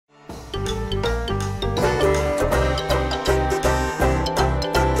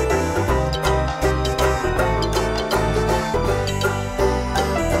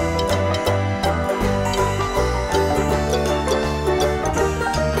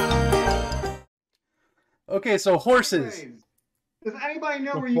Okay, so horses. Anyways, does anybody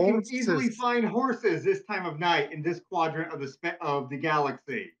know where you can easily find horses this time of night in this quadrant of the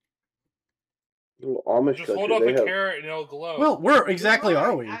galaxy? Amish Just country, hold up they a have... carrot and it'll glow. Well, where exactly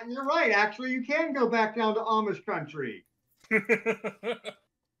are we? You're right. Actually, you can go back down to Amish country.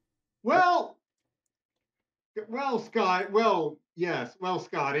 Well, Scott. Well, yes. Well,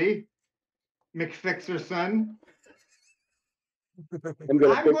 Scotty, McFixerson. I'm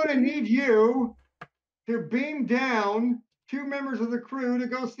going to need you to beam down 2 members of the crew to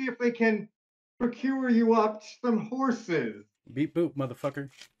go see if they can procure you up some horses. Beep boop, motherfucker.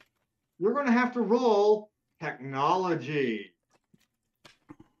 You're going to have to roll technology.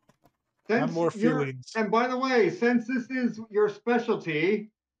 Have more feelings. And by the way, since this is your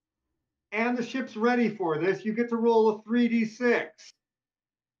specialty and the ship's ready for this, you get to roll a 3d6.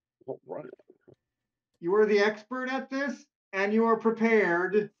 All right. You are the expert at this, and you are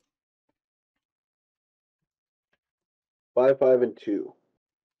prepared. 5, 5, and 2.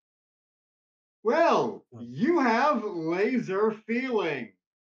 Well, you have laser feeling.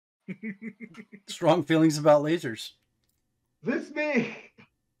 Strong feelings about lasers. This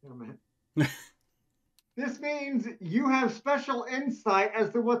means you have special insight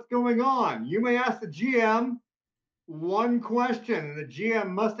as to what's going on. You may ask the GM one question, and the GM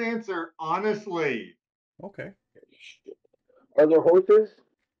must answer honestly. Okay. Are there horses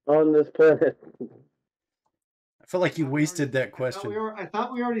on this planet? I feel like you wasted that question. I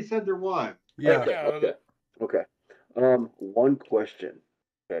thought we already said there was. Yeah. Okay. One question.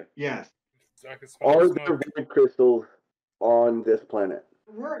 Okay. Yes. Are there void crystals on this planet?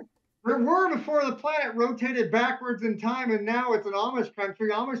 There were before the planet rotated backwards in time, and now it's an Amish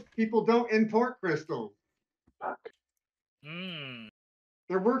country. Amish people don't import crystals. Fuck.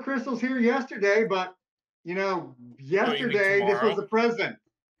 There were crystals here yesterday, but, yesterday this was a present.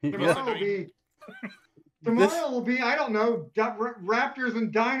 Tomorrow will be, I don't know, raptors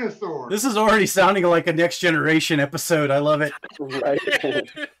and dinosaurs. This is already sounding like a Next Generation episode. I love it. Right.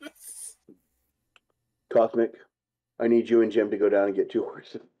 Cosmic, I need you and Jim to go down and get 2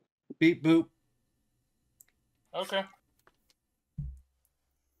 horses. Beep boop. Okay.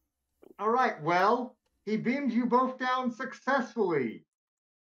 All right, well, he beamed you both down successfully.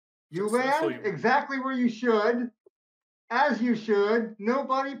 You land exactly where you should, as you should. No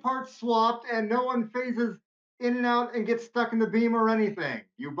body parts swapped, and no one phases in and out and gets stuck in the beam or anything.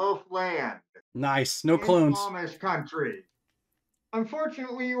 You both land. Nice. No clones. Amish country.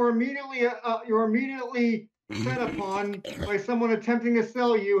 Unfortunately, you were immediately set upon by someone attempting to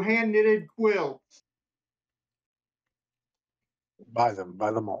sell you hand-knitted quilts. Buy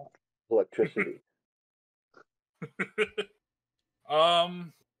them all. Electricity.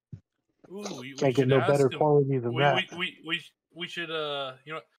 Can't get no better quality than that. We should I'll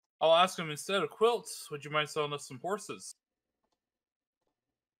ask him, instead of quilts, would you mind selling us some horses?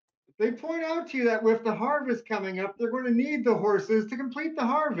 They point out to you that with the harvest coming up, they're going to need the horses to complete the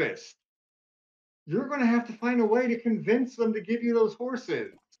harvest. You're going to have to find a way to convince them to give you those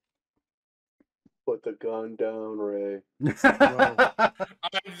horses. Put the gun down, Ray. What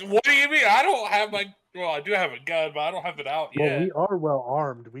do you mean? I don't have I do have a gun, but I don't have it out yet. Well, we are well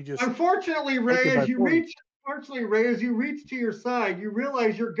armed. We just... Unfortunately, Ray, as you reach to your side, you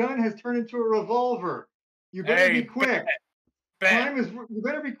realize your gun has turned into a revolver. You better be quick. You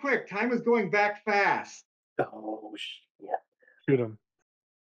better be quick. Time is going back fast. Oh, shit. Shoot him.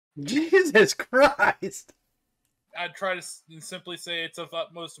 Jesus Christ. I'd try to simply say it's of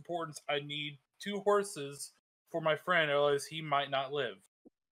utmost importance. I need 2 horses for my friend, otherwise he might not live.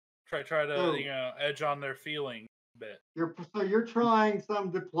 Try to edge on their feeling a bit. You're trying some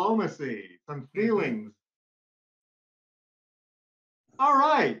diplomacy, some feelings. All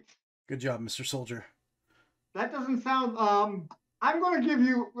right. Good job, Mr. Soldier. That doesn't sound. I'm going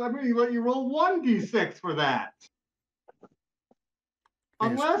to let you roll 1d6 for that.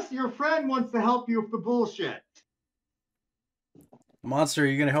 Unless your friend wants to help you with the bullshit. Monster, are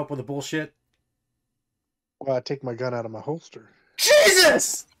you going to help with the bullshit? Well, I take my gun out of my holster.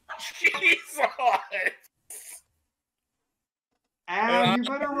 Jesus! Jesus! And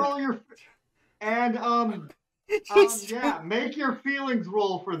you better roll your... And, make your feelings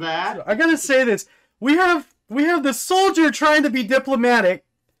roll for that. I gotta say this. We have the soldier trying to be diplomatic.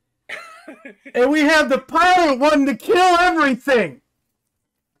 And we have the pilot wanting to kill everything.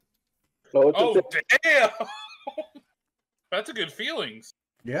 Oh, damn! That's a good feelings.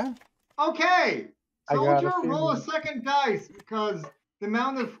 Yeah. Okay. Soldier, roll a second dice, because the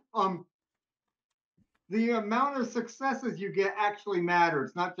amount of successes you get actually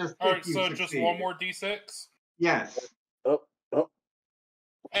matters, not just if Alright, you so succeed. just one more d6? Yes. Oh.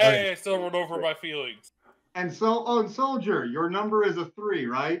 Hey, I still went over my feelings. And Soldier, your number is a 3,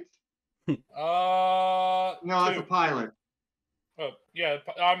 right? No, that's a pilot. Oh, yeah,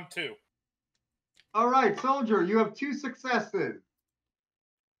 I'm 2. All right, Soldier, you have 2 successes.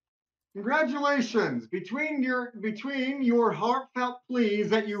 Congratulations! Between your heartfelt pleas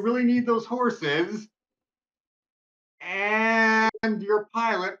that you really need those horses, and your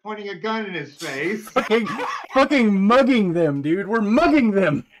pilot pointing a gun in his face, fucking mugging them, dude. We're mugging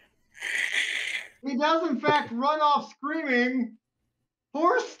them. He does in fact run off screaming,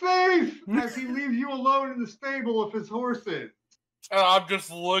 "Horse thief!" as he leaves you alone in the stable of his horses. I'm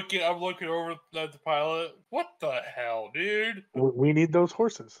looking over at the pilot. What the hell, dude? We need those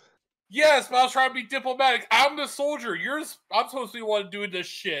horses. Yes, but I was trying to be diplomatic. I'm the soldier. I'm supposed to be the one doing this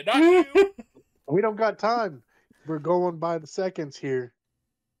shit, not you. We don't got time. We're going by the seconds here.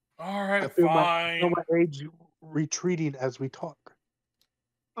 All right, feel fine. my age retreating as we talk.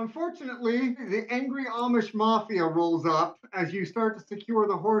 Unfortunately, the Angry Amish Mafia rolls up as you start to secure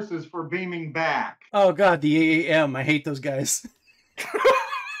the horses for beaming back. Oh god, the AAM. I hate those guys.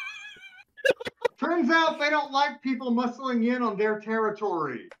 Turns out they don't like people muscling in on their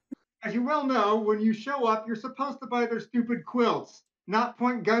territory. As you well know, when you show up, you're supposed to buy their stupid quilts, not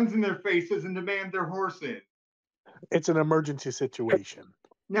point guns in their faces and demand their horses. It's an emergency situation.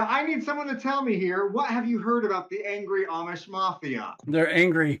 Now, I need someone to tell me here, what have you heard about the Angry Amish Mafia? They're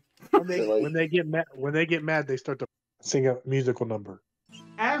angry. When they get mad, they start to sing a musical number.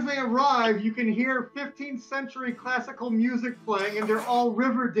 As they arrive, you can hear 15th century classical music playing, and they're all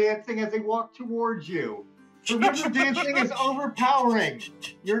river dancing as they walk towards you. The river dancing is overpowering.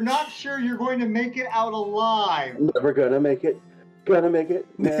 You're not sure you're going to make it out alive. Never gonna make it. Gonna make it.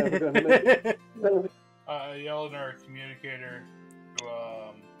 Never gonna make it. Yelling our communicator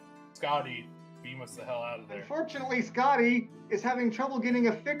to Scotty, beam us the hell out of there. Unfortunately, Scotty is having trouble getting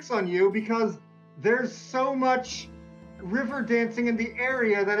a fix on you because there's so much river dancing in the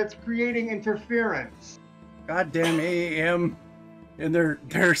area that it's creating interference. Goddamn AAM and their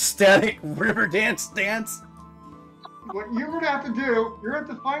static river dance. What you're going to have to do, you're going to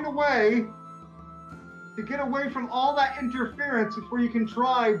have to find a way to get away from all that interference before you can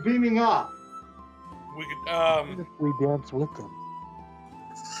try beaming up. We could, we dance with them.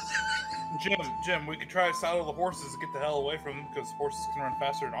 Jim, we could try to saddle the horses to get the hell away from them because horses can run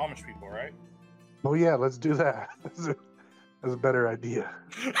faster than Amish people, right? Oh yeah, let's do that. That's a better idea.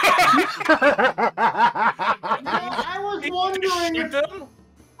 I was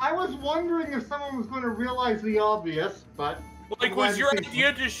wondering if someone was going to realize the obvious, but like, was your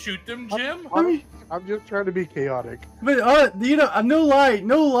idea to shoot them, Jim? I'm just trying to be chaotic. But no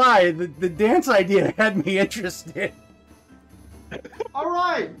lie, the dance idea had me interested. All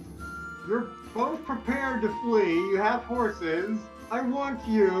right, you're both prepared to flee. You have horses. I want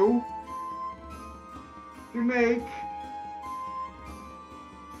you to make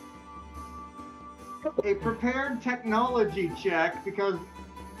a prepared technology check, because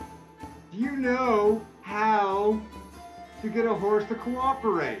do you know how to get a horse to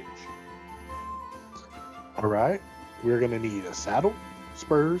cooperate? All right, we're gonna need a saddle,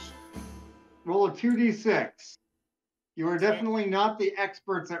 spurs. Roll a 2d6. You are definitely not the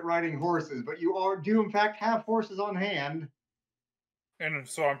experts at riding horses, but you do in fact have horses on hand. And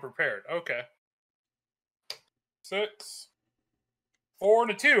so I'm prepared. Okay. 6, 4,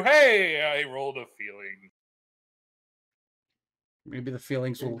 and a 2. Hey, I rolled a feeling. Maybe the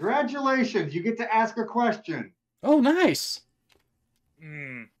feelings will... Congratulations, you get to ask a question. Oh, nice. How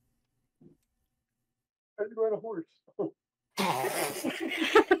do you ride a horse?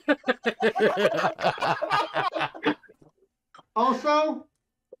 Also,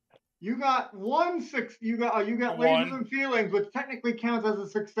 you got you got labels and feelings, which technically counts as a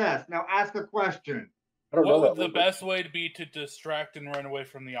success. Now ask a question. What would the best way to be to distract and run away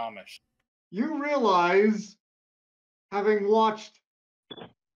from the Amish? You realize, having watched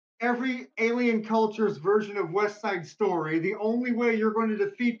every alien culture's version of West Side Story, the only way you're going to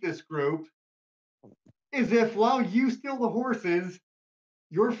defeat this group is if, while you steal the horses,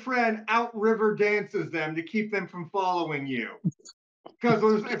 your friend outriver dances them to keep them from following you.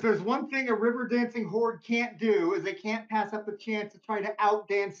 Because if there's one thing a river dancing horde can't do, is they can't pass up the chance to try to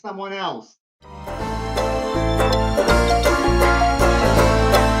outdance someone else.